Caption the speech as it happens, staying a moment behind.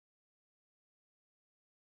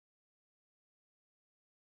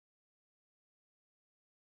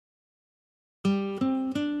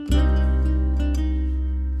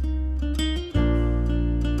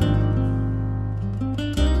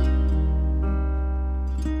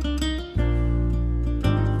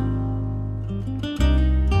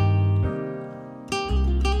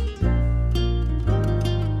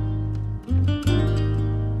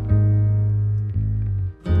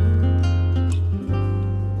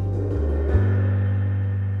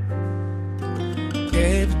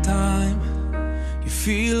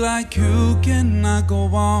feel like you cannot go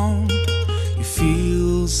on. You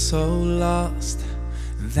feel so lost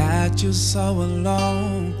that you're so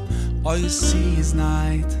alone. All you see is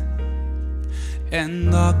night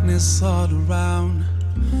and darkness all around.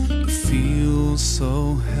 You feel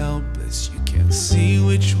so helpless, you can't see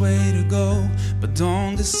which way to go. But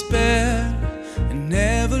don't despair and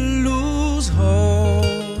never lose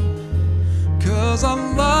hope, 'cause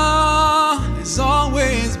Allah is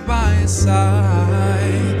always by your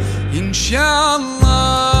side.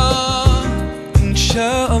 Inshallah,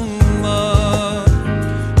 inshallah,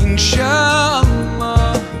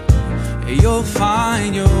 inshallah, you'll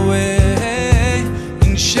find your way.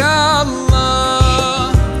 Inshallah,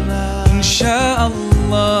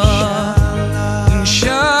 inshallah,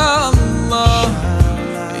 inshallah,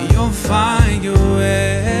 you'll find your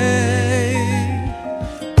way.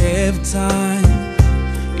 Every time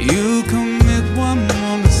you commit one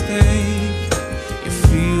more mistake, you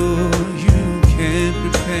feel you can't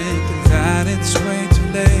repent, that it's way too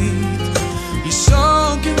late. You're so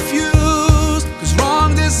confused 'cause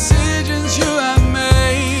wrong decisions you have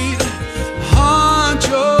made haunt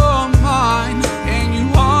your mind, and your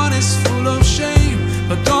heart is full of shame.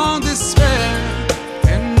 But don't despair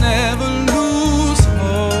and never lose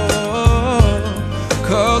hope,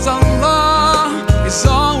 'cause Allah is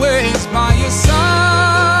always by your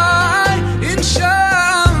side.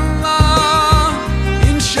 Inshallah,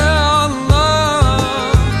 inshallah,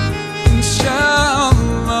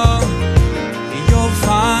 inshallah, you'll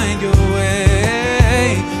find your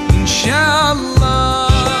way. Inshallah,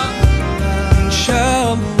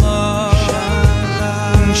 inshallah,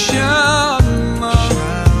 inshallah,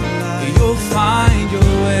 you'll find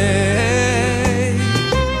your way.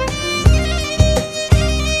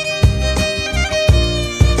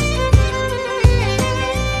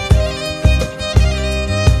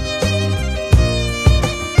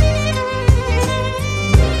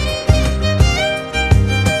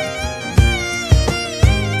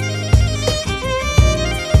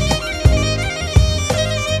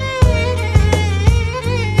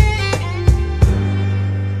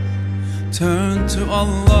 Turn to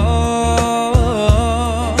Allah,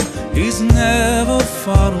 He's never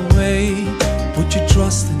far away. Put your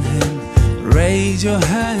trust in Him, raise your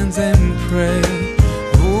hands and pray.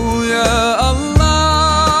 Oh ya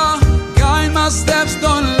Allah, guide my steps,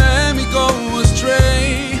 don't let me go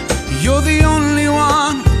astray. You're the only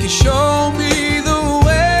one who can show me the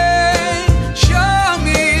way. Show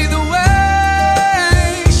me the way,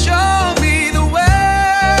 show me the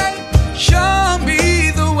way, show me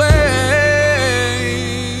the way.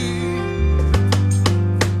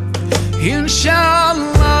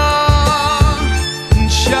 Inshallah,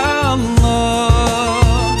 inshallah,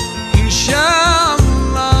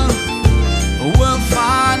 inshallah, we'll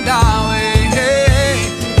find our way.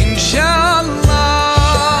 Inshallah,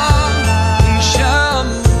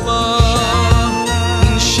 inshallah,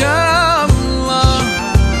 inshallah,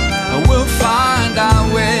 we'll find our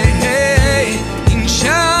way.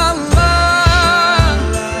 Inshallah,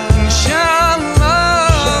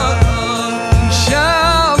 inshallah,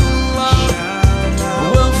 inshallah,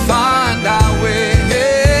 we'll find our way.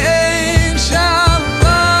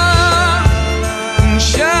 Inshallah,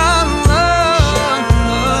 inshallah,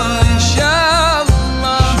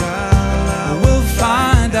 inshallah, we'll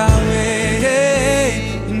find our way.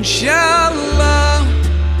 Inshallah,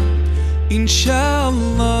 inshallah,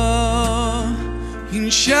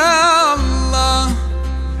 inshallah,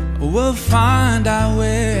 we'll find our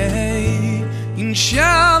way.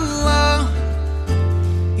 Inshallah,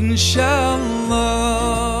 inshallah,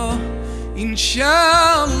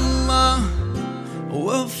 inshallah,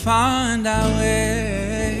 we'll find our way.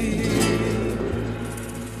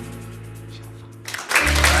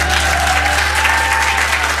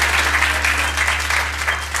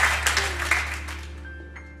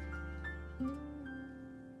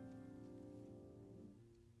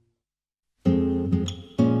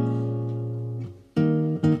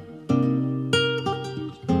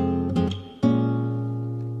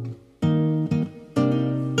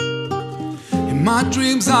 In my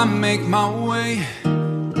dreams I make my way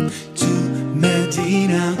to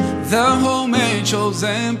Medina, the home and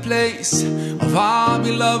chosen place of our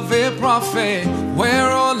beloved prophet, where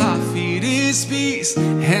all I feed is peace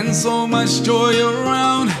and so much joy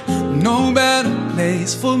around. No better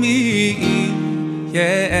place for me,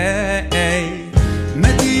 yeah.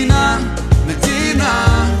 Medina, Medina,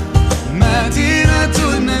 Medina to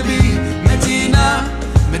Nabi, Medina,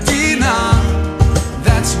 Medina,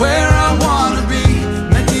 that's where I wanna be.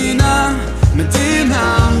 Medina, Medina,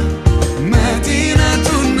 Medina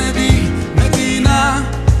to Nabi, Medina,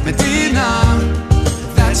 Medina,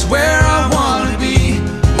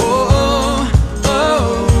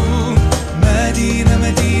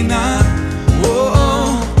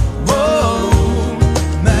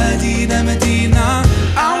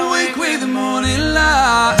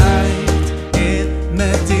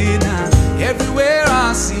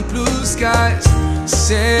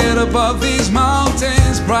 Above these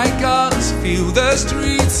mountains, bright colors fill the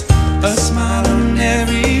streets. A smile on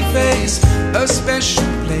every face, a special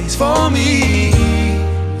place for me.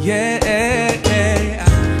 Yeah,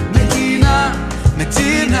 Medina,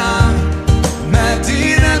 Medina,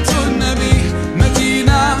 Medina to Nabi.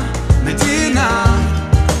 Medina, Medina,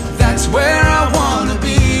 that's where I wanna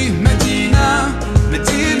be. Medina,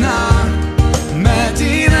 Medina,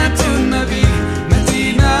 Medina to Nabi.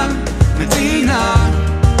 Medina, Medina,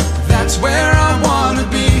 that's where I wanna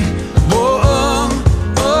be. Oh, oh,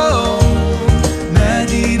 oh.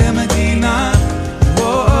 Medina, Medina,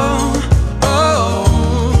 oh, oh,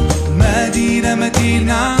 Medina,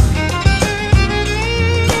 Medina.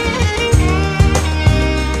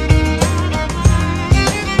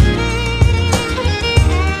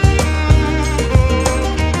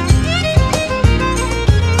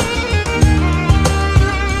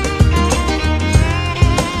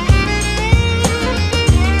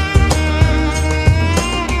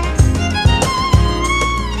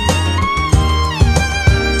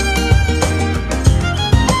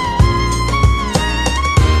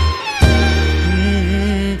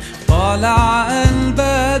 طلع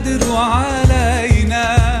البدر علينا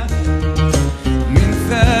من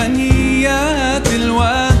ثنيات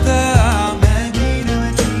الوداع.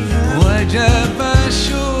 وجب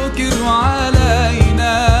الشكر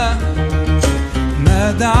علينا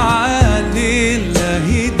ما دعا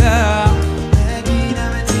لله داع.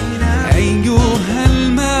 أيها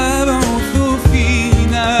المبعوث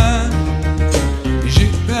فينا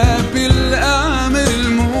جئت بالأمر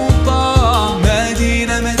المطاع.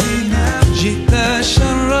 مدينة مدينة جئت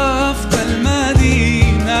شرفت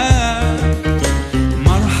المدينة.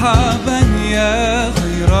 مرحبا يا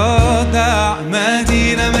خير داع.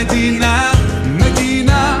 مدينة مدينة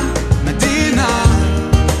مدينة مدينة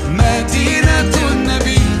مدينة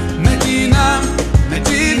النبي. مدينة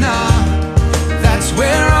مدينة that's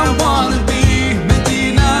where I wanna be.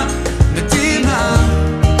 مدينة مدينة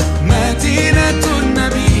مدينة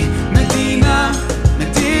النبي. مدينة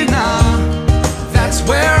مدينة that's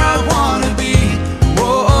where I wanna be.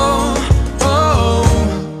 Oh, oh, oh.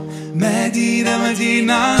 Medina,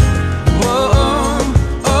 Medina, oh, oh,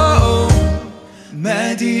 oh.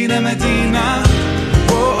 Medina, Medina,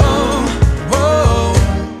 oh, oh, oh.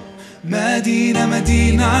 Medina,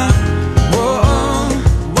 Medina, oh, oh,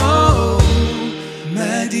 oh.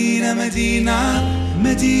 Medina, Medina,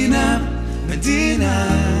 Medina, Medina,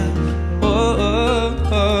 oh,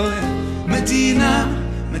 oh, oh. Medina,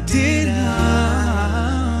 Medina.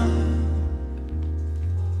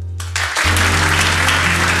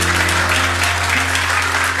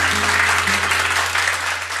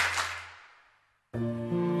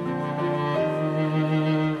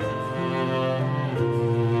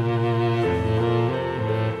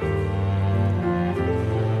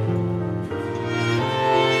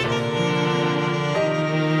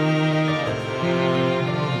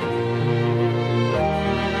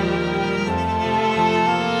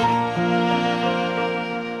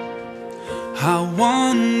 I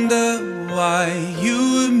wonder why you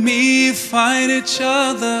and me find each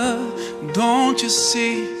other. Don't you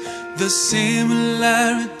see the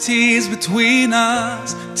similarities between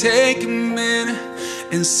us? Take a minute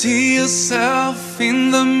and see yourself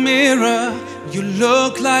in the mirror. You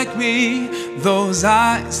look like me, those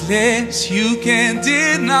eyes, lips you can't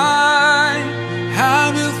deny.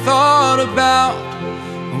 Have you thought about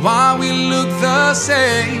why we look the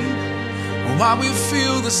same, why we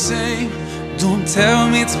feel the same? Don't tell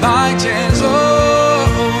me it's by chance. Oh,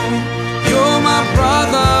 you're my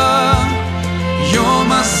brother, you're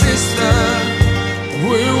my sister,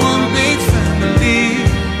 we're one big family.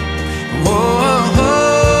 Oh,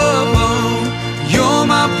 you're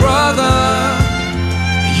my brother,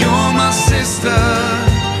 you're my sister,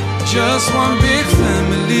 just one big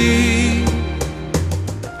family.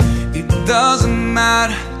 It doesn't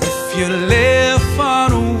matter if you live far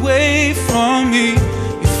away from me.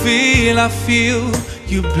 Feel, I feel,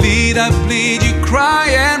 you bleed, I bleed, you cry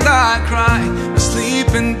and I cry, we sleep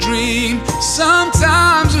and dream.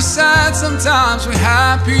 Sometimes we're sad, sometimes we're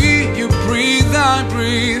happy. You breathe, I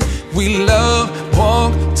breathe. We love,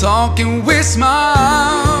 walk, talk and we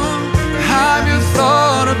smile. Have you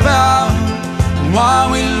thought about why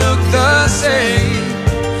we look the same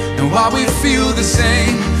and why we feel the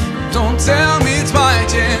same? Don't tell me it's by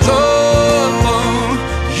chance. Oh,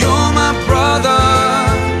 you're my brother,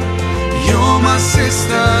 you're my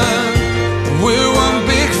sister, we're one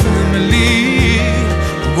big family.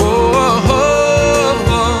 Oh,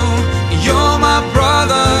 you're my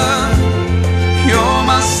brother, you're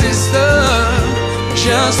my sister,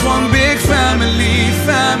 just one big family,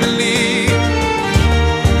 family.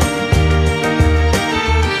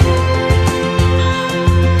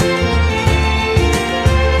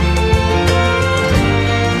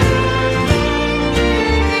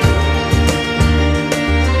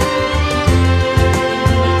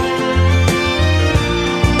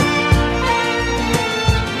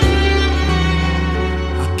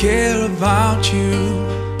 care about you,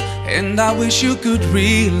 and I wish you could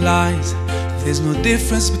realize there's no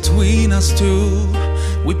difference between us two.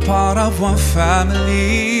 We're part of one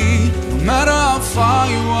family, no matter how far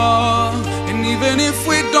you are, and even if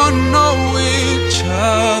we don't know each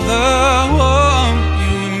other. Oh,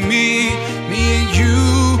 you and me and you,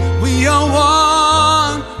 we are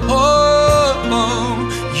one. Oh,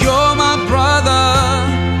 you're my brother,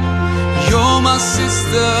 you're my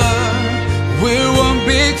sister, we're one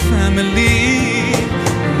big family.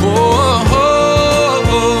 Oh,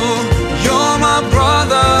 you're my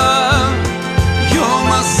brother, you're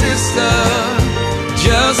my sister,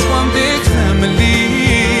 just one big family.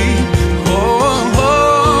 Oh,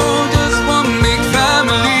 just one big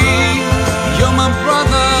family. You're my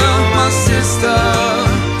brother, my sister,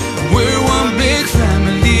 we're one big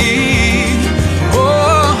family.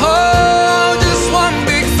 Oh, just one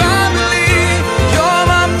big family. You're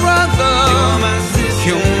my brother,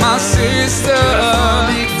 you're my sister.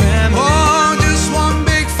 Oh, just one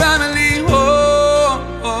big family. Oh,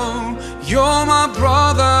 you're my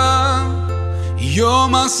brother, you're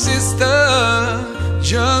my sister,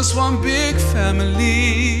 just one big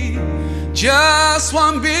family, just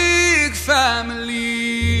one big family.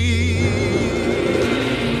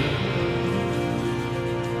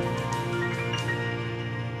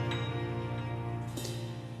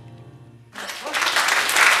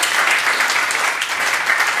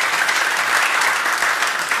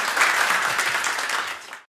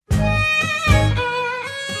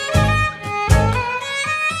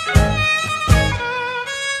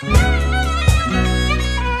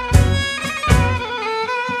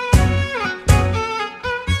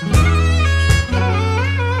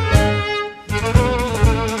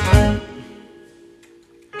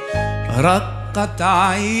 رقت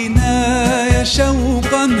عيناي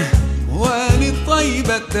شوقا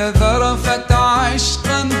ولطيبة ذرفت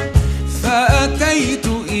عشقا، فأتيت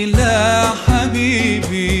إلى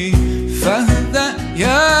حبيبي فاهدأ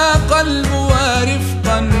يا قلب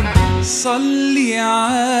ورفقا، صلي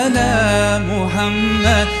على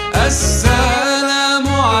محمد. السلام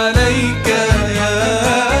عليك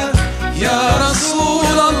يا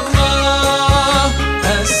رسول الله،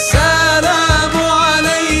 السلام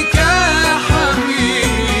عليك يا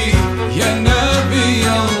حبيبي يا نبي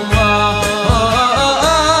الله،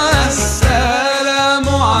 السلام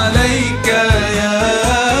عليك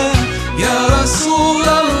يا رسول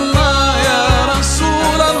الله، يا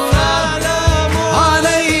رسول الله،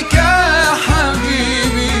 عليك يا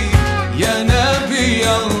حبيبي يا نبي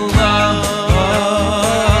الله،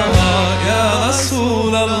 يا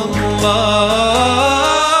رسول الله.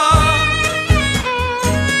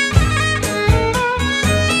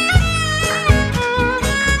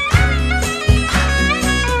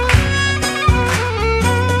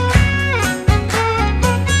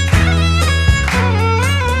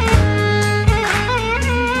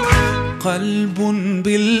 قلب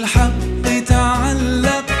بالحق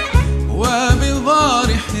تعلق وبغار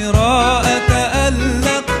حراء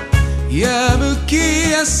تألق، يبكي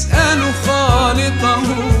يسأل خالقه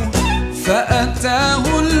فأتاه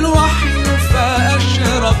الوحي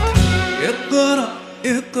فأشرق. اقرأ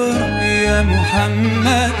اقرأ يا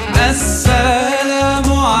محمد، السلام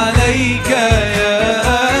عليك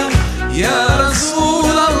يا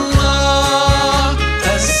رسول الله،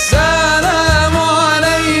 السلام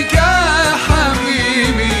عليك يا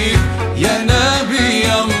حبيبي يا نبي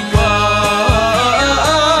الله،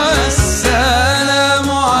 السلام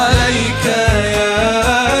عليك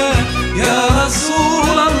يا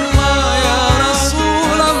رسول الله، يا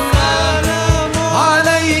رسول الله،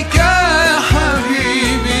 عليك يا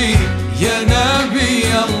حبيبي يا نبي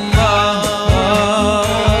الله،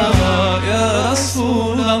 يا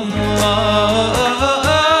رسول الله.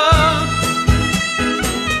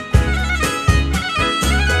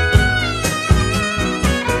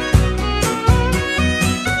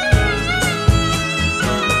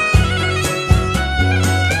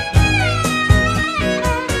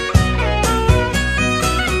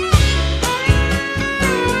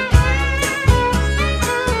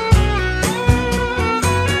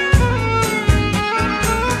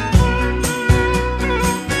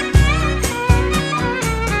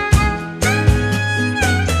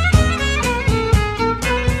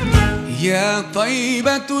 يا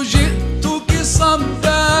طيبة جئتك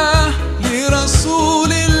صبا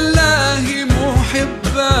لرسول الله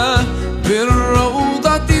محبا،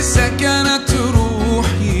 بالروضة سكنت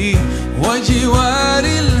روحي وجوار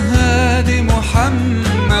الهادي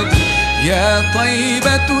محمد. يا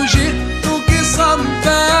طيبة جئتك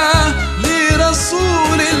صبا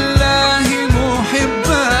لرسول الله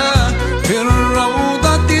محبا،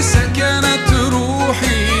 بالروضة سكنت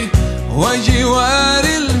روحي وجوار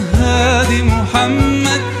الهادي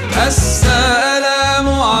محمد. السلام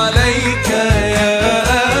عليك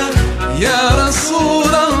يا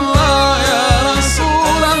رسول الله، يا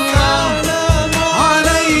رسول الله،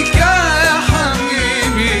 عليك يا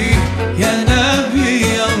حبيبي يا نبي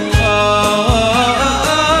الله.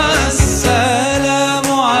 السلام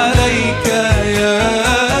عليك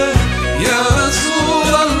يا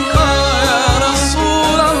رسول الله، يا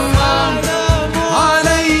رسول الله،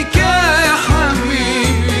 عليك يا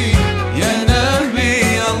حبيبي يا نبي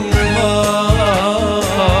الله،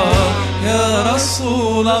 يا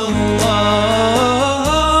رسول الله.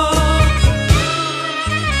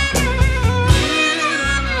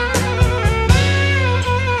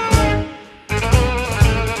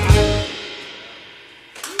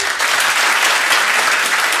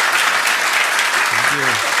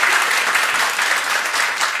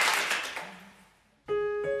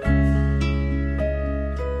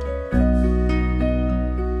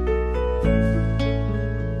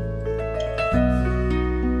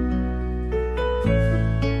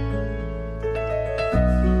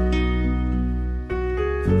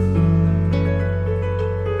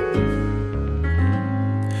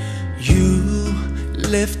 You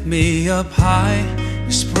lift me up high,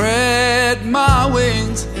 you spread my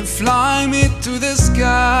wings and fly me to the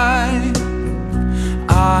sky.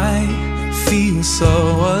 I feel so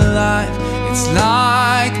alive, it's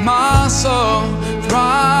like my soul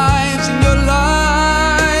thrives in your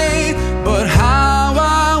light. But how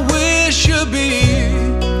I wish you'd be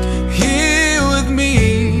here with me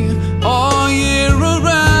all year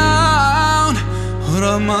around.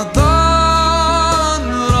 Ramadan,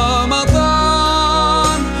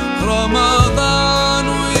 Ramadan, Ramadan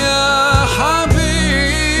ya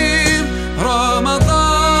Habib.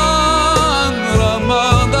 Ramadan,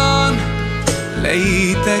 Ramadan,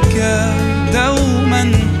 ليتك دوما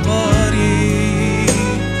قريب.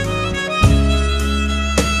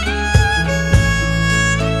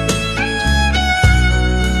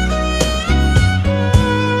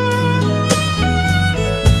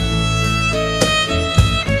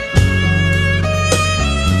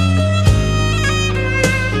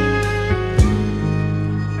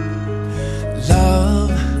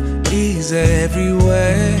 Love is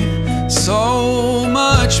everywhere, so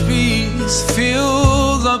much peace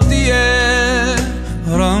fills up the air.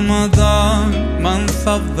 Ramadan, month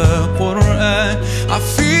of the Quran, I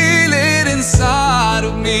feel it inside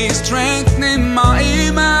of me, strengthening my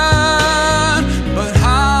iman. But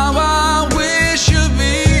how I wish you'd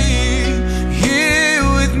be here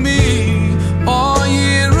with me all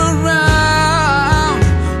year around.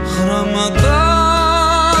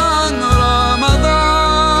 Ramadan,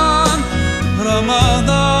 Ramadan,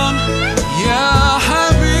 Ramadan ya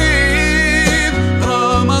Habib.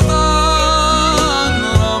 Ramadan,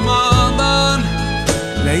 Ramadan,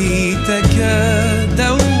 ليتك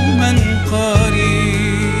دوما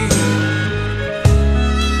قريب.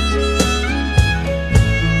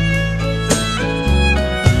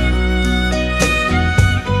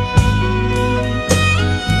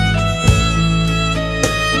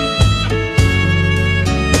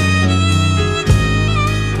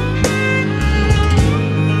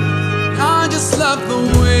 I just love the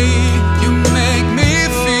way you make me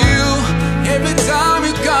feel. Every time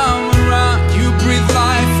you come around, you breathe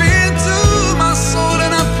life into my soul.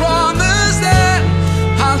 And I promise that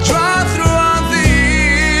I'll try throughout the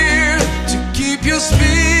year to keep your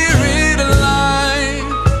spirit alive.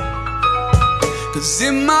 'Cause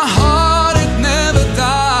in my heart it never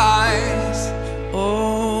dies.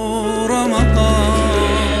 Oh,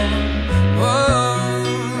 Ramadan, oh.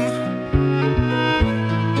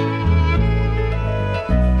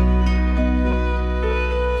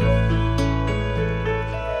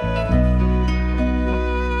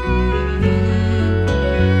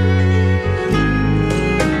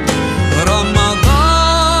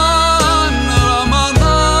 Ramadan,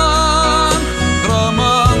 Ramadan,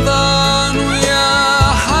 Ramadan ya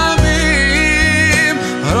Habib.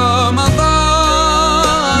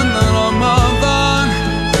 Ramadan, Ramadan,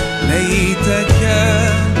 ليتك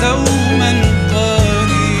دوما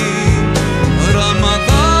قريب.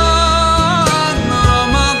 رمضان،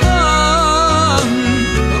 رمضان،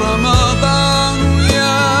 رمضان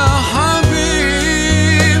يا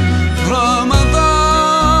حبيب.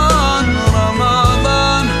 رمضان،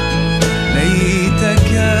 رمضان،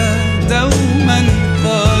 ليتك دوما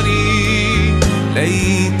قريب.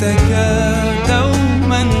 ليتك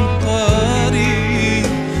دوما قريب.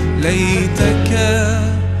 ليتك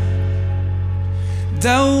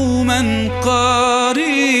دوما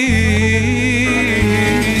قريب.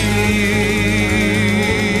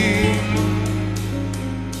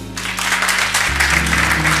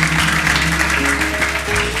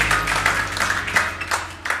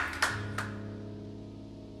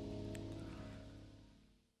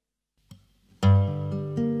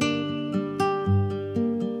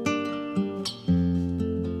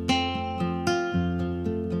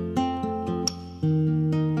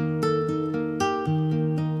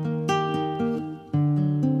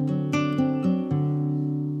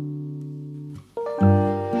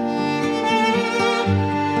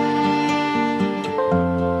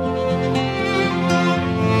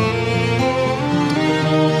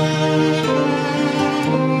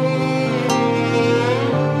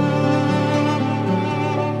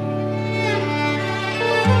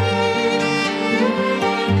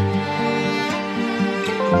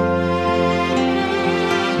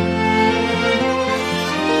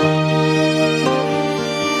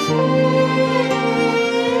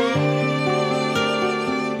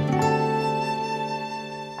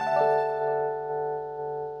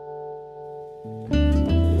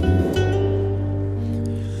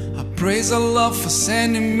 Praise Allah for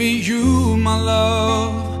sending me you, my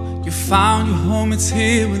love. You found your home, it's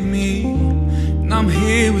here with me, and I'm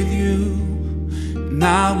here with you.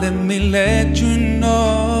 Now let me let you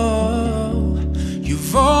know,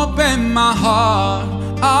 you've opened my heart.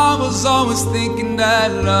 I was always thinking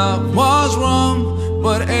that love was wrong,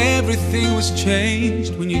 but everything was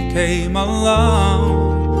changed when you came along.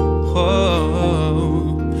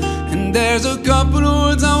 Oh. And there's a couple of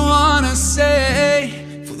words I wanna say.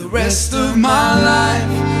 For the rest of my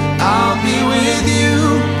life, I'll be with you.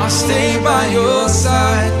 I'll stay by your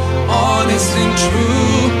side, honest and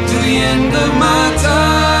true, to the end of my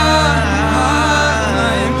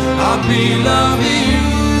time. I'll be loving you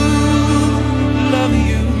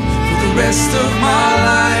for the rest of my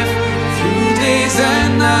life. Through days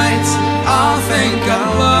and nights, I'll thank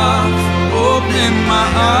Allah for opening my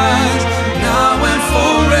eyes. Now and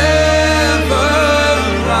forever,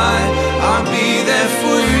 I'll be there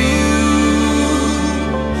for you.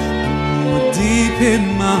 Deep in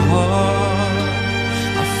my heart,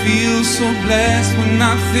 I feel so blessed when I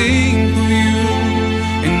think of you,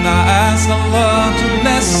 and I ask Allah to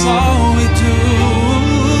bless all we do.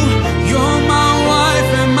 You're my wife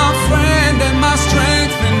and my friend and my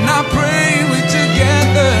strength, and I pray we're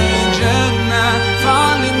together in Jannah.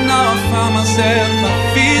 Finally now I found myself, I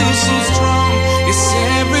feel so strong. Yes,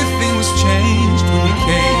 everything was changed when you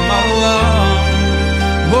came along.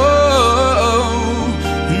 Whoa,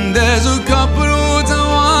 and there's a couple of words I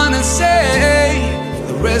wanna say. For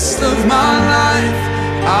the rest of my life,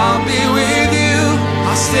 I'll be with you.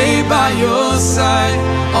 I'll stay by your side,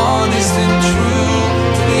 honest and true,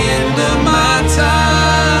 to the end of my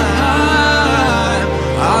time.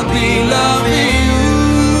 I'll be loving you,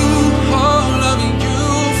 oh, loving you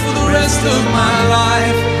for the rest of my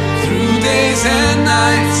life. Through days and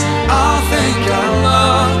nights, I'll thank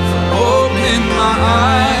Allah for opening my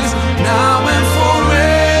eyes. Now and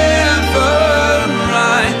forever,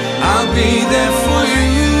 I'll be there for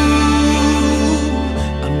you.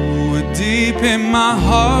 I know it deep in my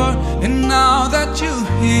heart, and now that you're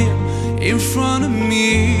here in front of me,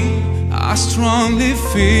 I strongly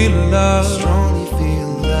feel love.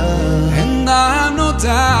 And I have no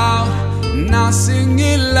doubt, and I sing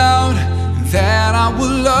it loud, that I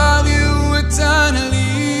will love you eternally.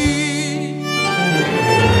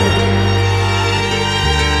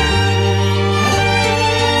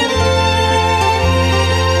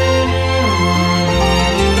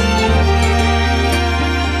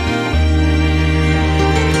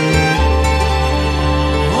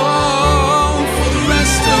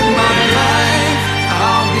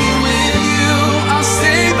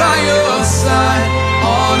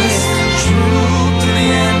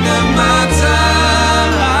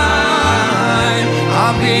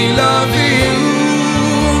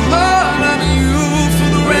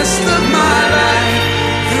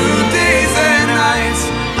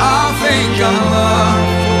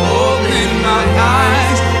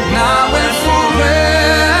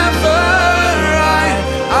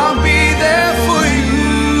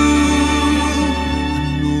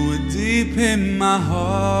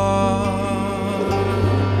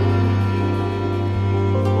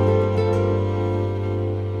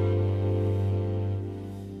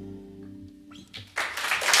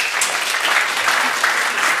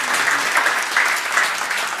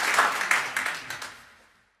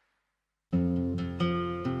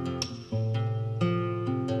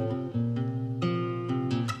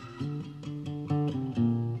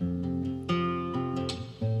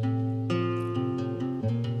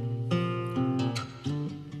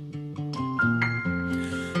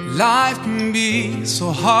 Life can be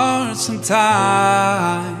so hard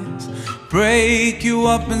sometimes, break you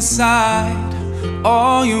up inside.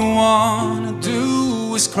 All you wanna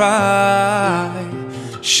do is cry.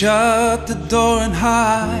 Shut the door and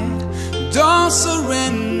hide. Don't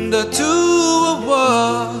surrender to what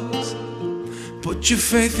was. Put your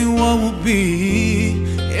faith in what will be.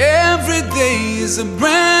 Every day is a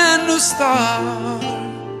brand new start.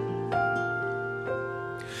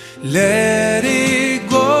 Let it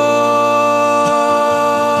go.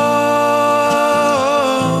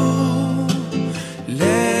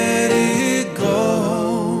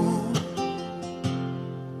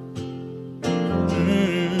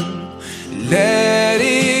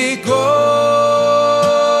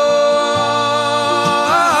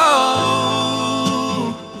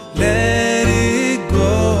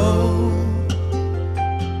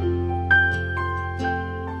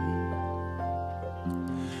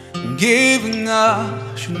 Giving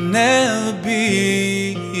up should never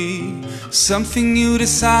be something you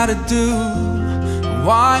decide to do.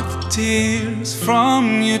 Wipe the tears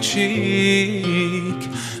from your cheek.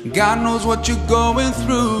 God knows what you're going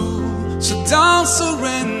through, so don't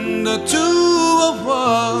surrender to a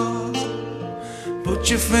war. Put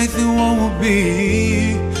your faith in what will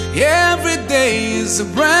be. Every day is a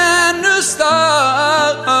brand new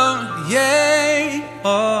start. Yeah,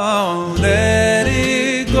 oh, let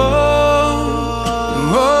it go.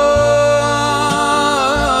 Oh,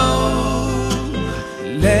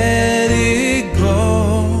 let it go.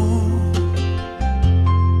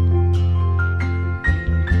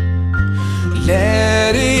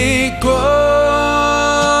 Let it go.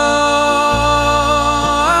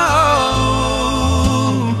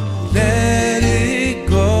 Let it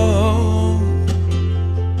go.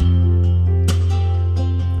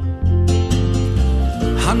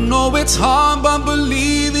 I know it's hard, but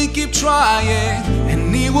believe it, keep trying,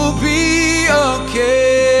 and it will be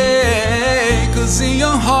okay. 'Cause in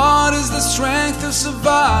your heart is the strength to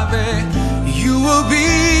survive it. You will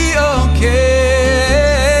be okay.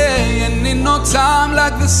 And in no time,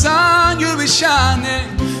 like the sun, you'll be shining.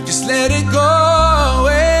 Just let it go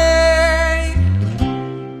away.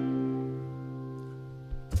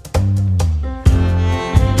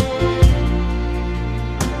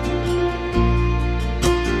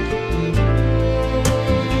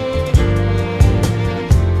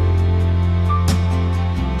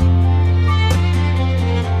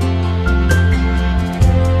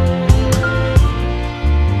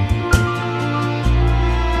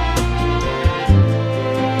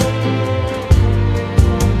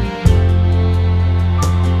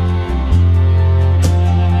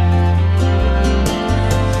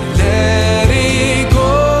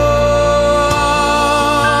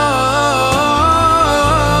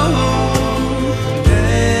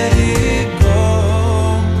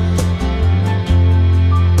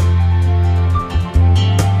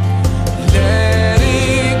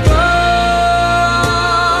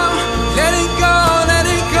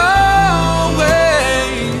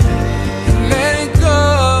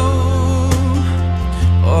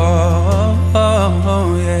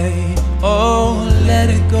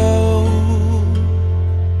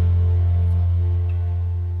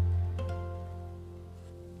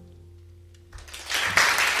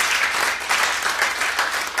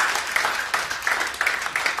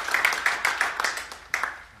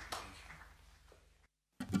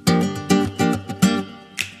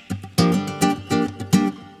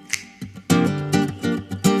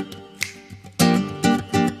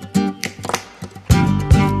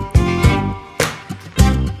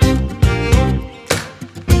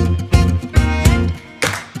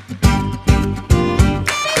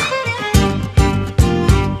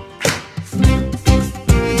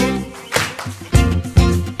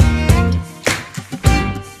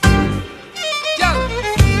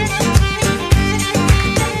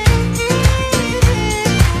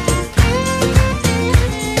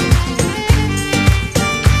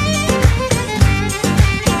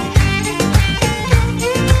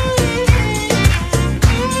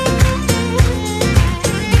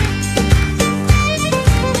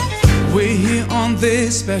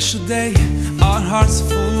 This special day, our hearts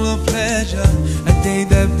full of pleasure, a day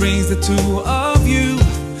that brings the two of you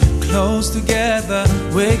close together.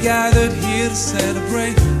 We're gathered here to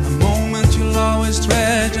celebrate a moment you'll always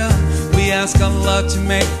treasure. We ask Allah to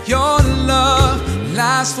make your love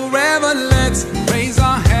last forever. Let's raise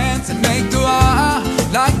our hands and make dua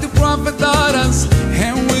like the Prophet taught us,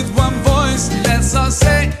 and with one voice let's all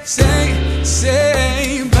say,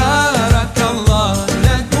 Barakallah.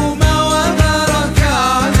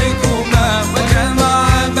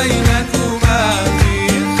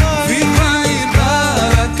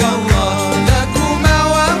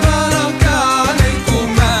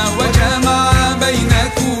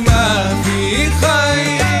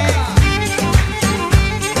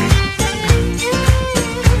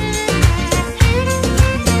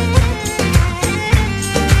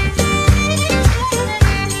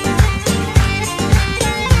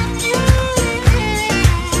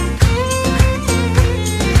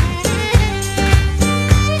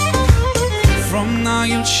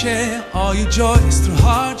 Share all your joys through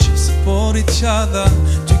hardships, support each other,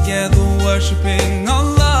 together worshiping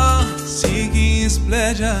Allah, seeking His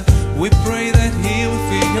pleasure. We pray that He will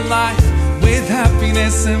fill your life with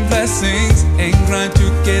happiness and blessings, and grant you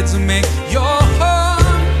kids to make your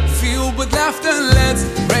heart filled with laughter. Let's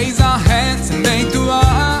raise our hands and make dua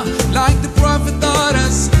like the Prophet taught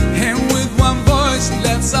us, and with one voice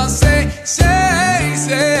let's all say,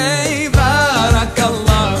 Barakallah.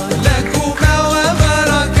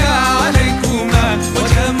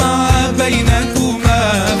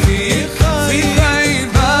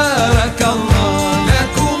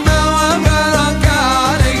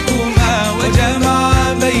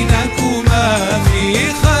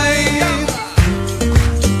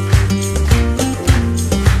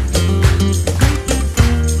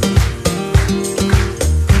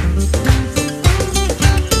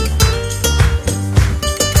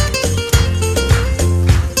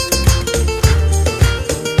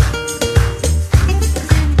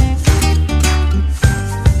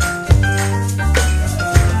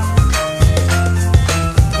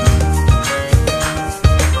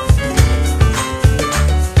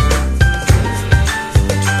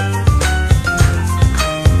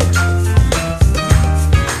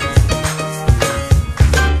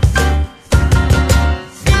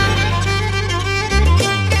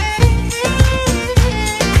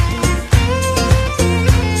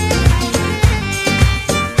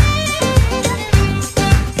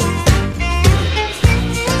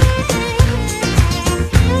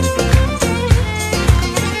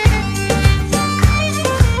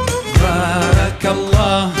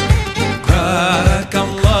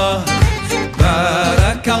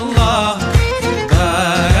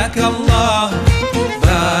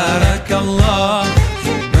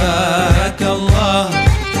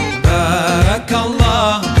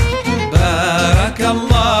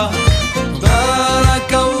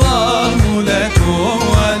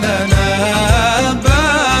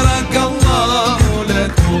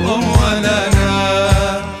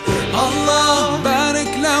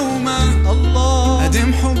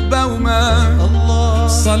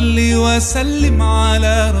 سلم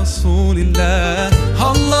على رسول الله.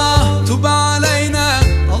 الله تب علينا،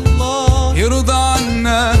 الله يرضى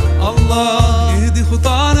عنا، الله يهدي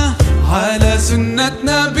خطانا على سنة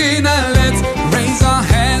نبينا. Let's raise our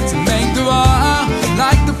hands and make dua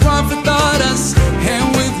like the Prophet taught us, and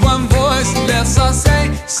with one voice let's all say,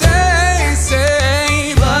 say,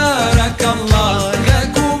 say Barakallah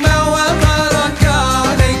lakuma wa baraka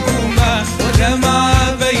alaykuma wa jama'a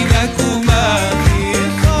baynakuma fi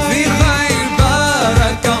khayr.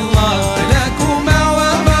 Barakallah lakuma wa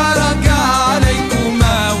baraka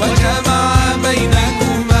alaykuma wa jama'a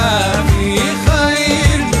baynakuma fi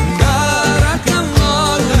khayr. Barakallah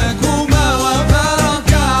lakuma wa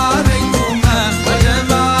baraka alaykuma wa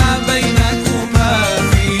jama'a baynakuma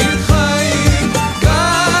fi khayr.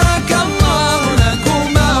 Barakallah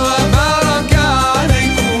lakuma wa baraka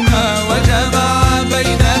alaykuma wa jama'a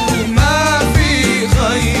baynakuma fi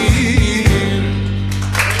khayr.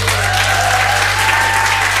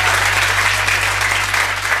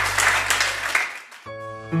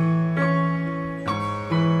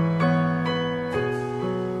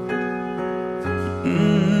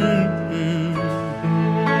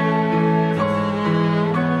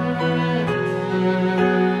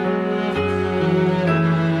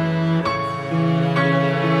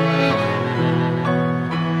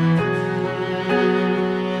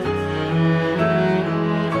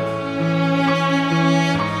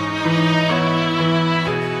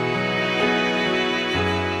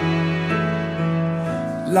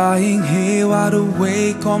 Lying here wide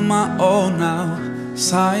awake on my own now.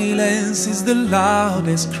 Silence is the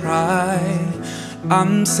loudest cry.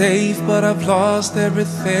 I'm safe but I've lost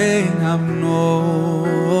everything I've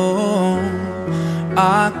known.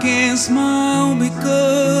 I can't smile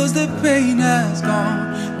because the pain has gone,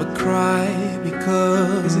 but cry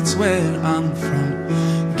because it's where I'm from.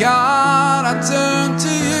 God, I turn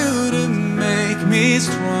to you to make me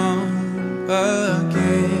strong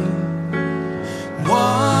again.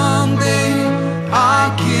 One day I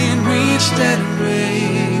can reach that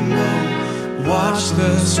rainbow, watch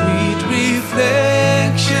the sweet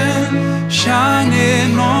reflection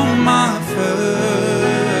shining on my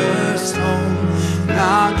first home. And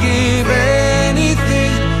I'll give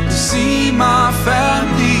anything to see my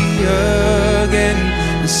family again,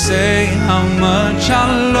 and say how much I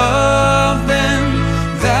love them.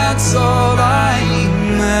 That's all I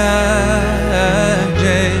imagine.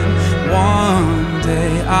 One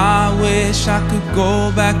day I wish I could go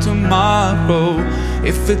back tomorrow,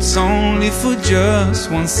 if it's only for just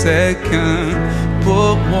 1 second.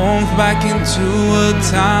 Put warmth back into a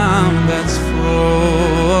time that's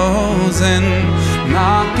frozen. And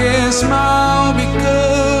I can smile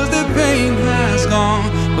because the pain has gone,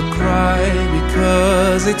 but cry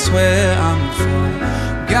because it's where I'm from.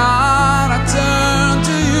 God, I turn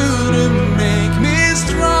to you to make me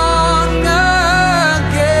stronger.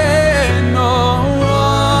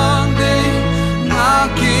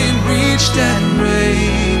 That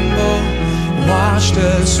rainbow, watch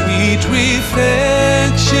the sweet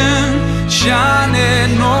reflection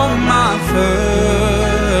shining on my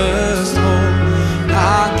first home.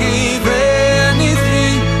 I'd give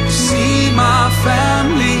anything to see my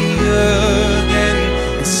family again,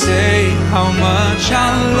 and say how much I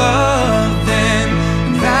love them.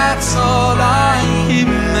 That's all I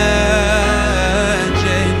imagine.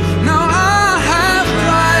 Now I have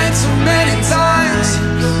cried so many times,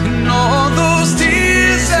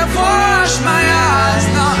 my eyes,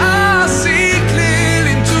 now I see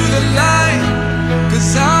clearly into the light,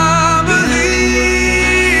 'cause I believe,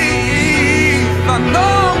 I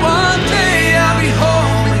know one day I'll be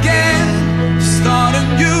home again, start a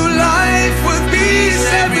new life with peace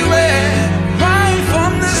everywhere, right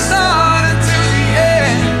from the start.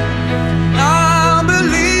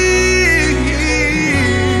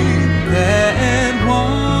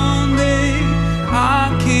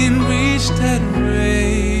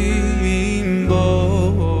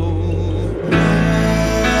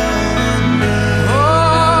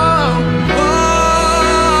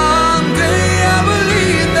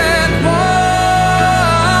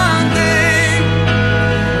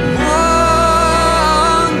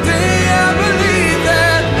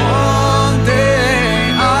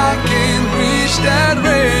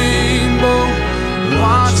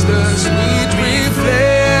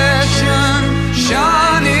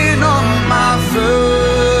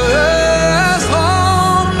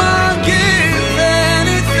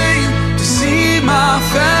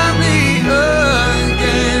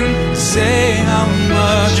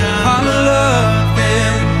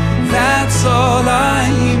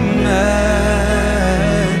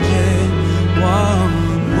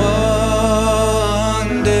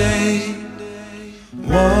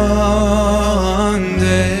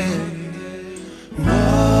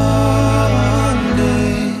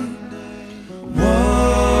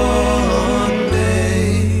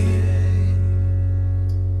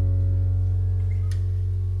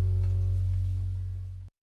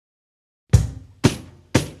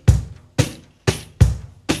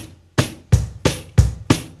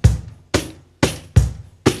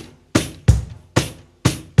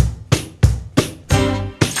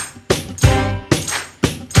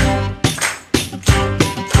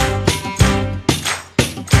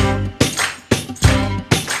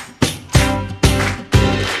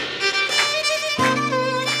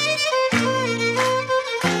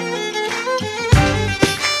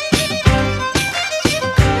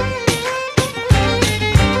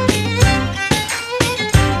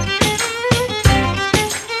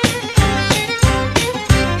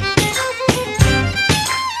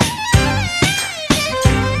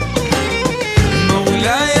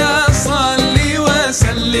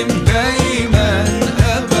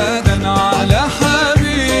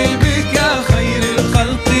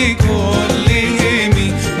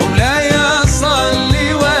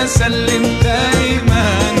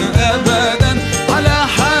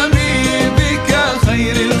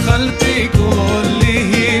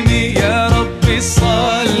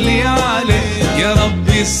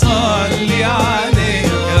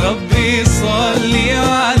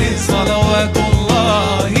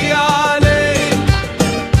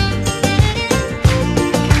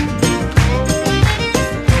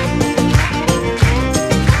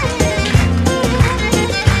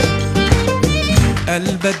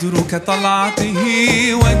 البدر كطلعته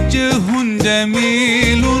وجه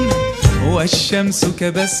جميل، والشمس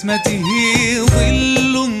كبسمته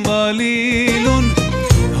ظل ظليل.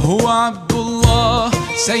 هو عبد الله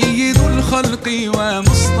سيد الخلق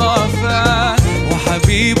ومصطفى،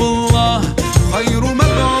 وحبيب الله خير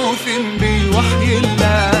مبعوث بوحي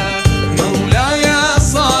الله. مولاي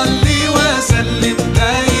صل وسلم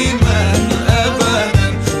دائما أبدا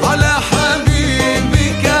على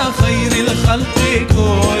حبيبك خير الخلق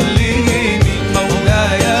كلهم.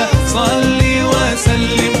 مولاي صل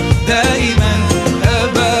وسلم دائما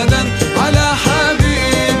أبدا على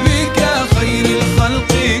حبيبك خير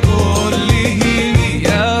الخلق كلهم.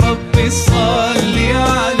 يا رب صل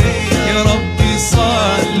عليه، يا رب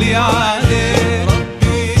صل عليه،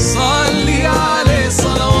 ربي صل عليه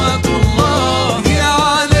صلوات الله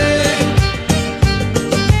عليه.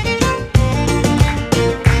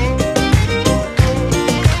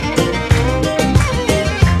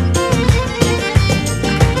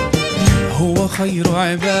 هو خير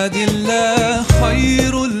عباد الله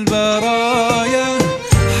خير البرايا،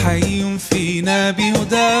 حي فينا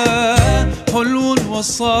بهداه حلو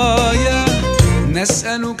الوصايا.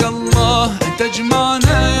 نسألك الله أن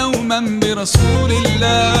تجمعنا يوما برسول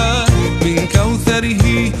الله، من كوثره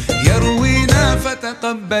يروينا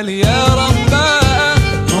فتقبل يا رباه.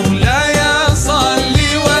 مولاي صل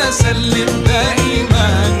وسلم دائما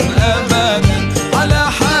أبدا على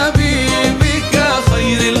حبيبك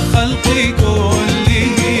خير الخلق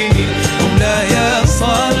كلهم. مولاي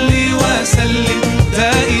صل وسلم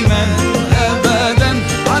دائما أبدا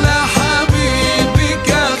على حبيبك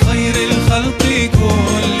خير الخلق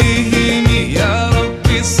كلهم. يا رب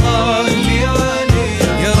صل عليه،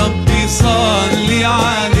 يا رب صل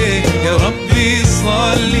عليه، يا رب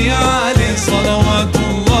صل عليه صلوات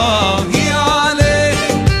الله عليه.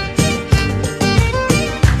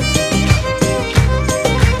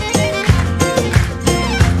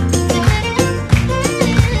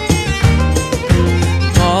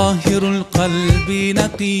 طاهر القلب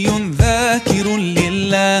نقي ذاكر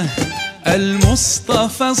لله،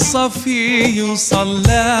 المصطفى الصفي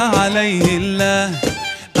صلى عليه الله.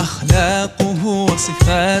 أخلاقه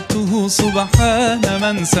وصفاته سبحان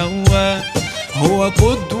من سوى، هو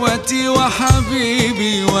قدوتي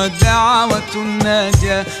وحبيبي ودعوة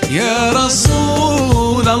النجاة. يا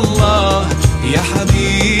رسول الله يا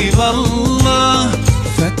حبيب الله،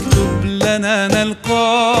 فاكتب لنا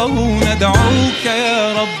نلقاه ندعوك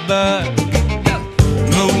يا رباه.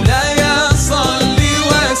 مولاي صل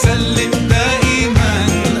وسلم دائما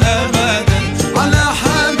أبدا على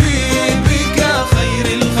حبيبك خير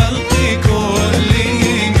الخلق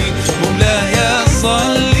كلهم. مولاي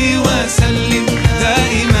صل وسلم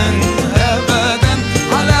دائما أبدا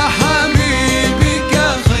على حبيبك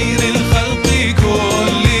خير الخلق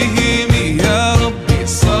كلهم. يا ربي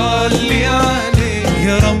صل عليه،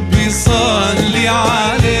 يا ربي صل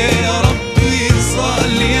عليه، يا ربي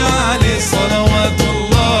صل عليه صلوات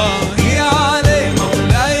الله عليه.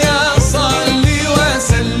 مولاي صل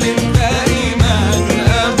وسلم دائما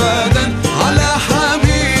أبدا على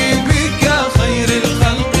حبيبك خير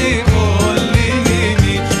الخلق كلهم.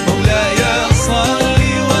 مولاي صل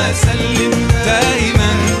وسلم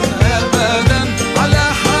دائما أبدا على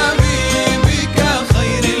حبيبك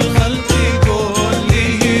خير الخلق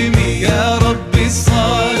كلهم. يا ربي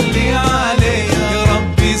صل عليه، يا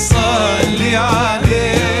ربي صل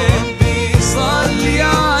عليه، ربي صل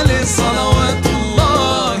عليه صلوات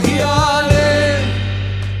الله عليه.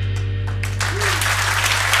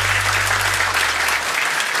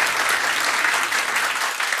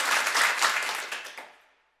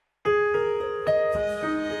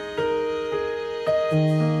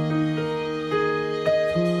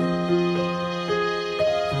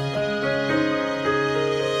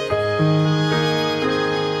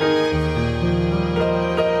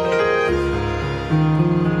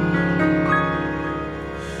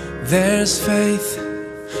 There's faith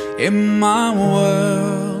in my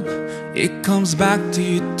world, it comes back to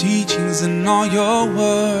your teachings and all your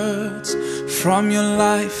words. From your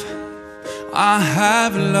life I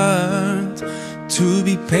have learned to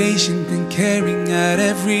be patient and caring at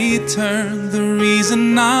every turn. The reason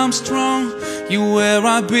I'm strong, you're where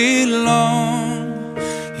I belong.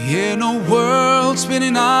 Hear no world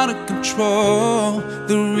spinning out of control.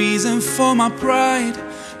 The reason for my pride,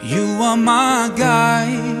 you are my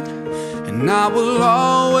guide. And I will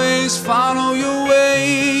always follow your way,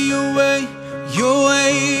 your way, your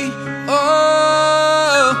way.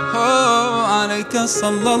 Oh, alayka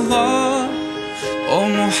sallallah, oh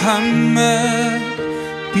Muhammad.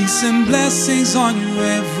 Peace and blessings on you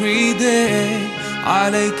every day.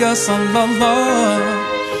 Alayka sallallah,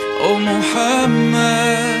 oh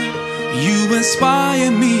Muhammad, you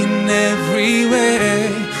inspire me in every way.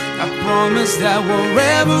 I promise that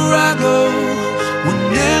wherever I go,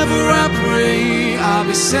 whenever I pray, I'll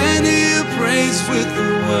be sending you praise with the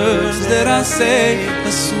words that I say.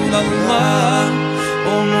 Rasulallah,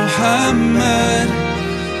 oh Muhammad,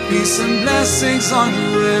 peace and blessings on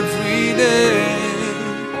you every day.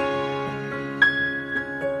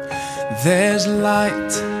 There's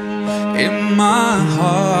light in my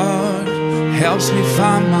heart, helps me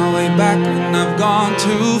find my way back when I've gone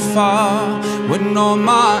too far. When all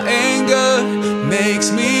my anger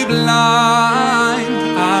makes me blind,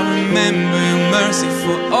 I remember your mercy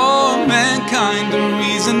for all mankind. The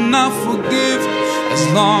reason I forgive as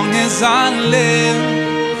long as I live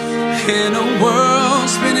in a world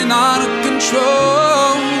spinning out of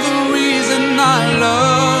control. The reason I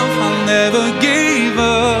love, I'll never give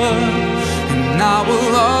up, and I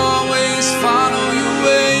will always follow your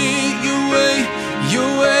way, your way,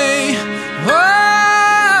 your way.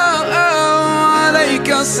 Oh,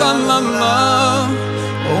 alayka sallallahu,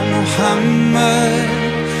 oh Muhammad,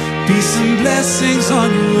 peace and blessings on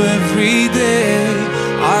you every day.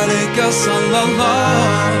 Alayka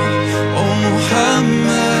sallallahu, oh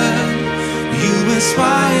Muhammad, you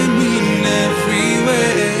inspire me in every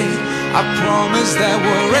way. I promise that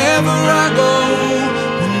wherever I go,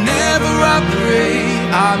 whenever I pray,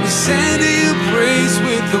 I'll be sending you praise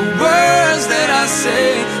with the words that I say.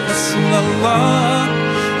 Rasulallah,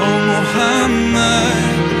 oh Muhammad,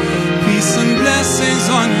 peace and blessings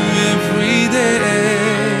on you every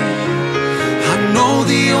day. I know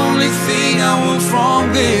the only thing I want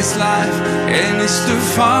from this life, and it's to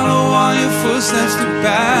follow all your footsteps to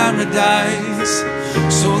paradise.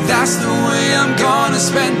 So that's the way I'm gonna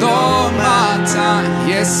spend all my time.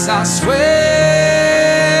 Yes, I swear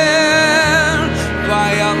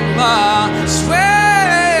by Allah, swear.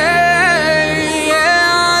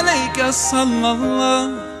 Alayka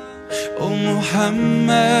sallallahu, oh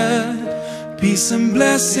Muhammad, peace and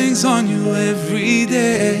blessings on you every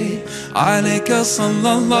day. Alayka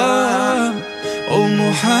sallallahu, oh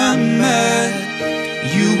Muhammad,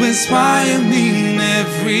 you inspire me in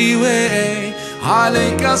every way.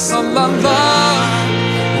 Alayka sallallahu,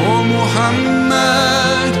 oh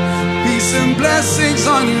Muhammad, peace and blessings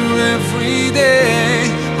on you every day.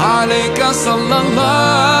 Alayka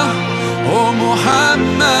sallallahu, oh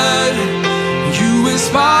Muhammad, you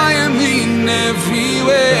inspire me in every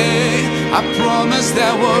way. I promise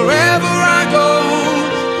that wherever I go,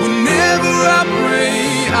 whenever I pray,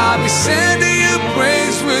 I'll be sending you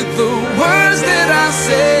praise with the words that I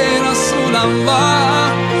say.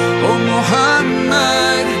 Rasulallah, oh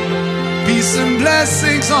Muhammad, peace and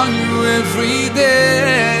blessings on you every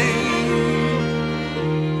day.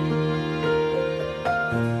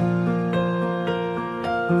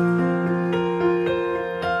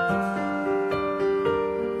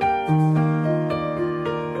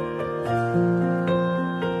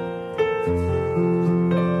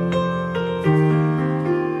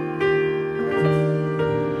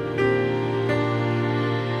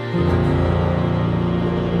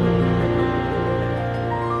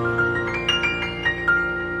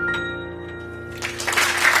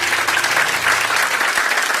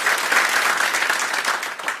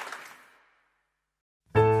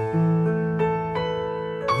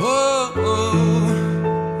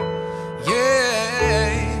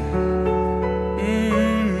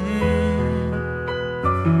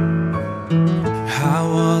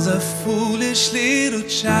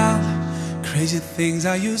 Crazy things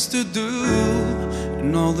I used to do,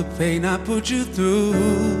 and all the pain I put you through.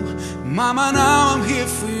 Mama, now I'm here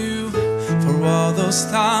for you, for all those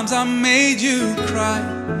times I made you cry,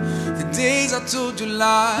 the days I told you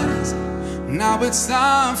lies. Now it's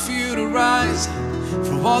time for you to rise,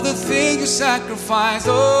 for all the things you sacrificed.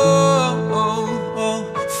 Oh, oh, oh.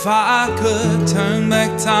 If I could turn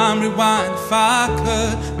back time, rewind. If I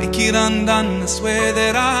could make it undone, I swear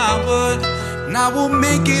that I would. And I will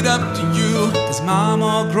make it up to you, 'cause Mom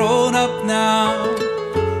all grown up now.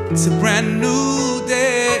 It's a brand new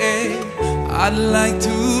day. I'd like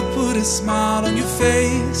to put a smile on your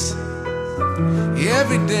face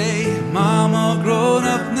every day. Mom all grown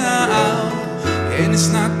up now, and it's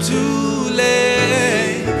not too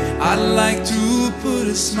late. I'd like to put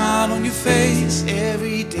a smile on your face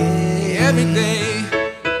every day, every day.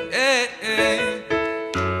 Hey, hey.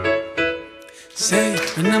 Say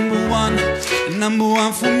number one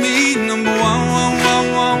for me, number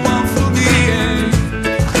one for me. Yeah.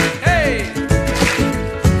 Hey.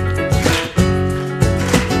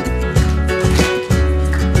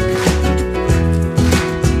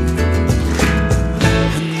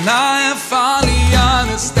 And I finally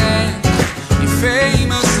understand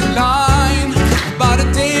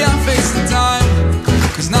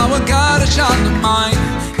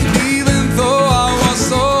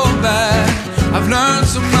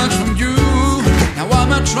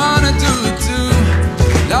trying to do it too.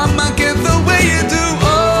 Love might get the way you do.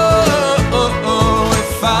 Oh, oh, oh.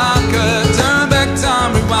 If I could turn back time,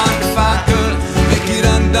 rewind. If I could make it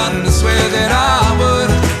undone, I swear that I would.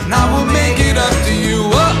 And I will make it up to you.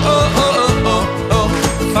 Oh, oh, oh, oh, oh, oh.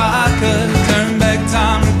 If I could turn back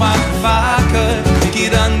time, rewind. If I could make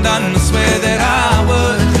it undone, I swear that I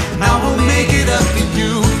would. And I will make it up to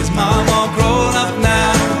you. 'Cause Mom all grown up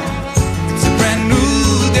now. It's a brand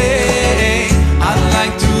new day. I'd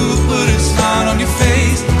like to put a smile on your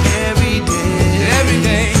face every day, every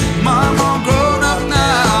day. Mom all grown up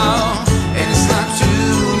now, and it's not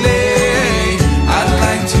too late. I'd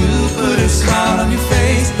like to put a smile on your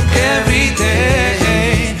face every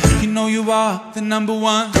day. You know you are the number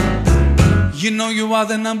one. You know you are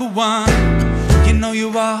the number one. You know you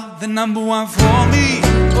are the number one for me.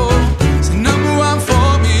 Oh, it's the number one for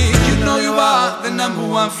me. You know you are the number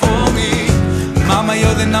one for me. Mama,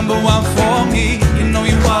 you're the number one for me. You know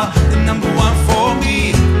you are the number one for me.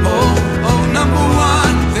 Oh, oh, number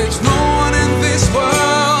one. There's no one in this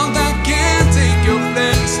world that can take your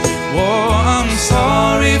place. Oh, I'm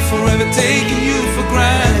sorry for ever taking you for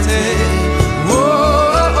granted.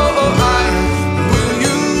 Oh, oh, oh, I will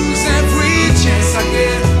use every chance I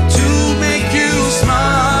get to make you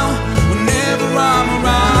smile whenever I'm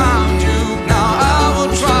around you. Now I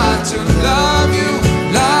will try to love you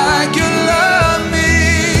like you love me.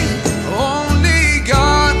 Only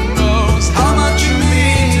God knows how much you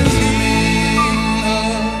mean to me.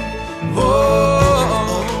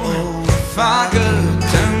 Oh, if I could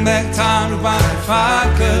turn back time, rewind. If I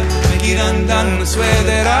could make it undone, I swear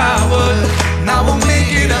that I would. And I will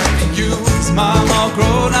make it up to you. 'Cause Mom all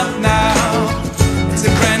grown up now. It's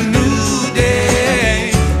a brand new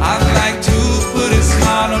day. I'd like to put a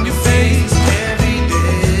smile on your face every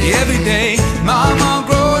day, every day. Mom all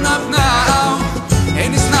grown up now, and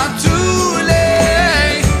it's not too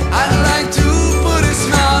late. I'd like to put a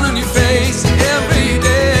smile on your face every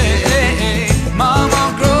day. Mom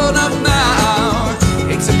all grown up now,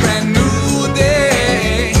 it's a brand new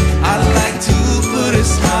day. I'd like to put a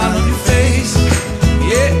smile on your face,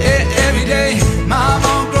 yeah, every day. Mom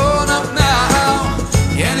all grown up now,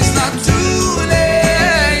 and it's not too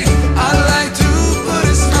late. I'd like to put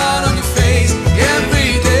a smile on your face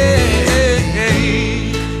every day.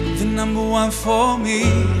 The number one for me,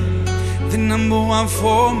 the number one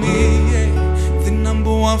for me, yeah. The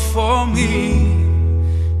number one for me,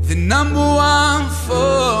 the number one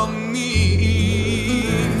for me,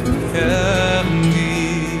 yeah, me.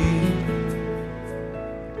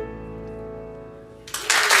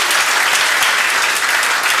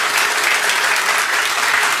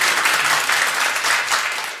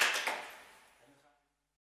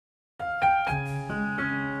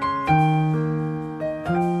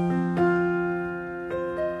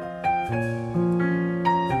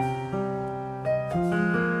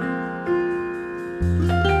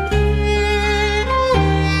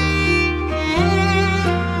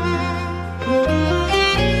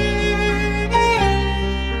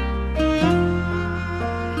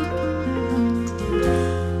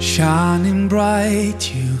 Shining bright,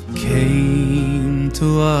 you came to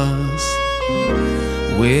us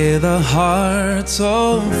with a heart so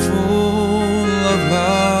full of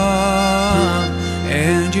love,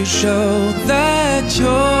 and you showed that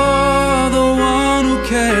you're the one who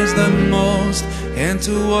cares the most. And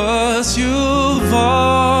to us you've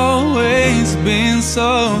always been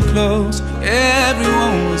so close.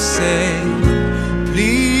 Everyone will say,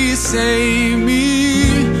 please save me,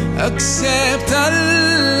 accept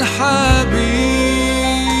Al-Habib.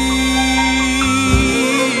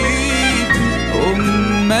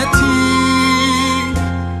 Ummati,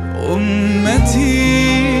 ummati,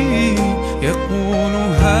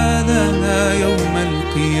 يقولها لنا يوم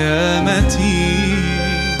القيامة.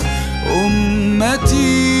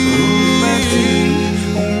 أمتي أمتي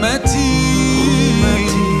أمتي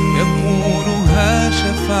يقولها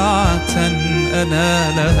شفاعة أنا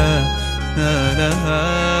لها لها.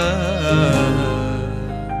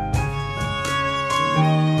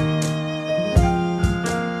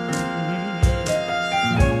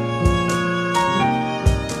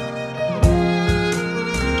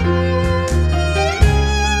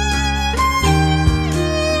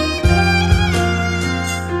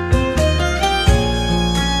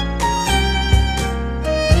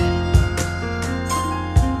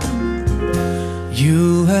 You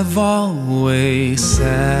have always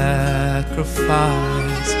sacrificed,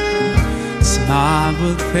 smiled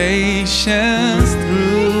with patience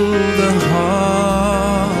through the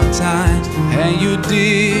hard times, and you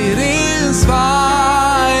did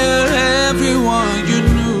inspire everyone you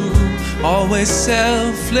knew. always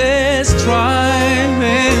selfless,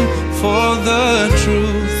 striving for the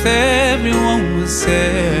truth. Everyone will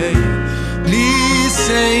say, please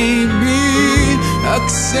save me,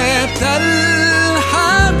 accept الحبيب.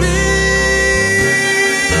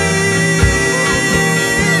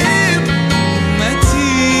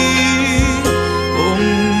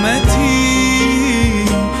 أمتي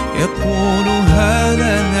يقولها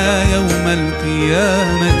لنا يوم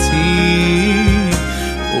القيامة.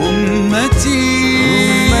 أمتي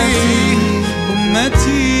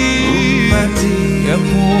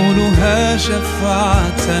يقولها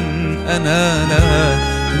شفاعة نالها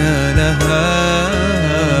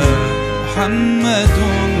محمد.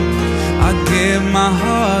 I give my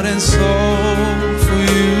heart and soul for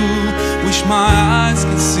you. Wish my eyes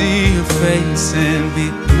could see your face and be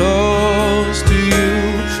close to you.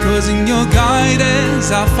 'Cause in your guidance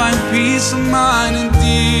I find peace of mind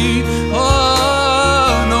indeed.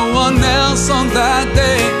 Oh, no one else on that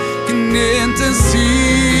day can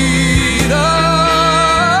intercede. Oh,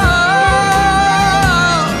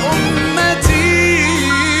 أمتي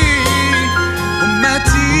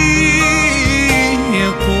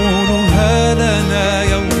يقولها لنا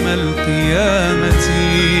يوم القيامة.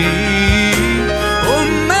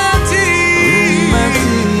 أمتي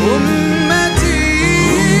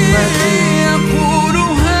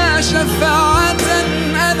يقولها شفاعة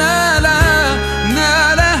نالها.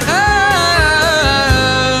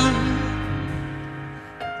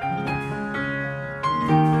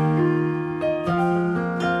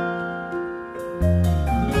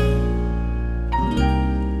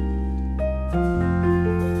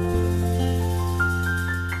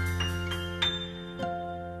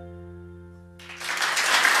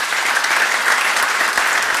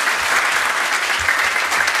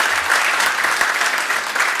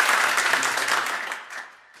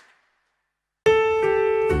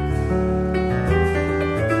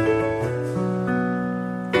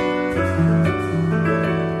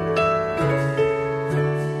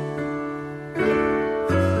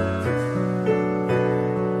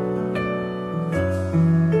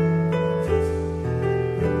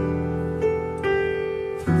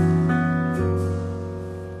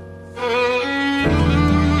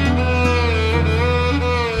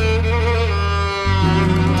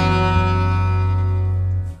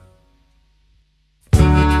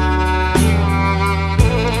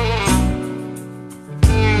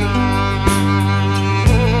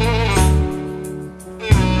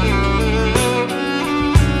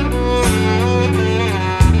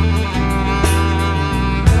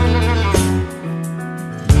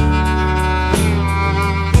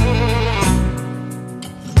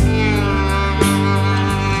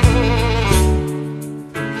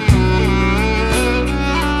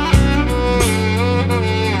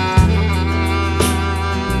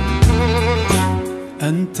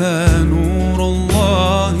 أنت نور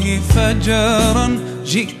الله فجرا،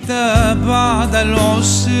 جئت بعد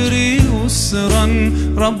العسر يسرا،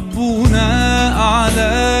 ربنا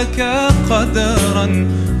أعلاك قدرا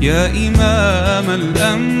يا إمام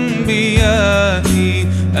الأنبياء.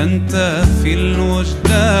 أنت في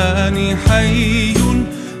الوجدان حي،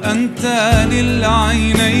 أنت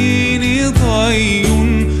للعينين ضي،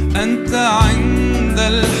 أنت عند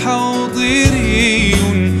الحوض ري،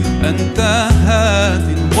 أنت هاد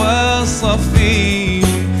وصفي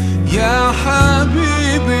يا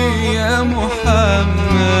حبيبي يا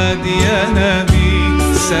محمد يا نبي.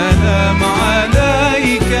 سلام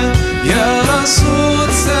عليك يا رسول،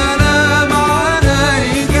 سلام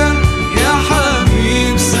عليك يا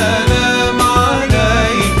حبيب، سلام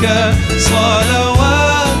عليك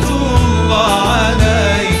صلوات الله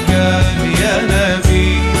عليك يا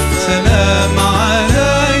نبي. سلام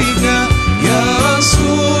عليك يا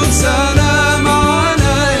رسول، سلام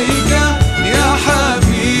عليك يا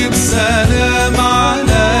حبيب، سلام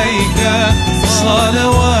عليك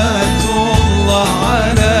صلوات الله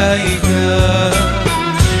عليك.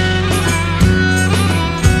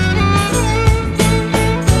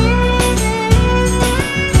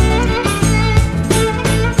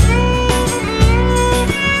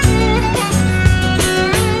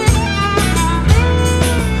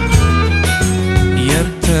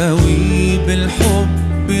 يرتوي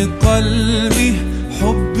بالحب قلبي،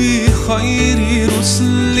 حبي خير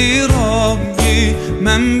رسل ربي،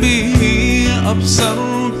 من به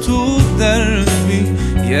أبصرت دربي.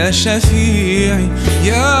 يا شفيعي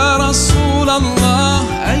يا رسول الله،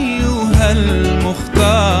 أيها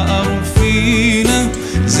المختار فينا،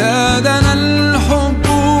 زادنا الحب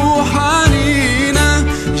حنينا،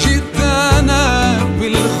 جئتنا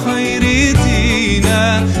بالخير دينا،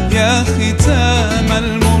 يا ختام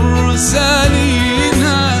المرسلين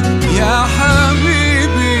يا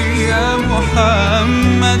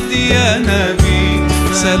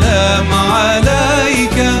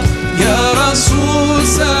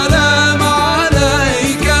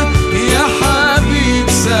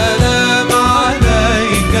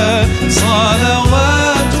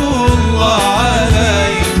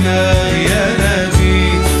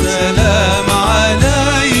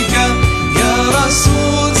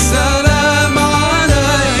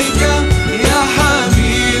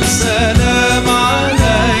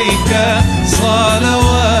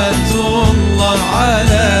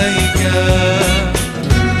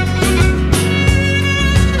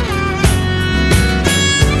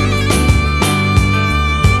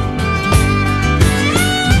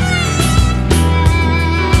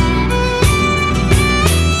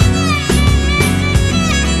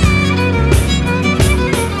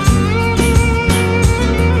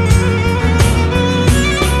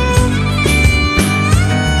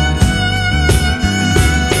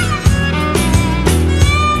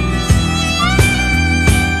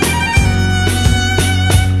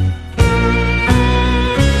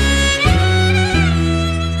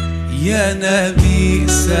نبي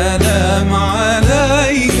سلام عليك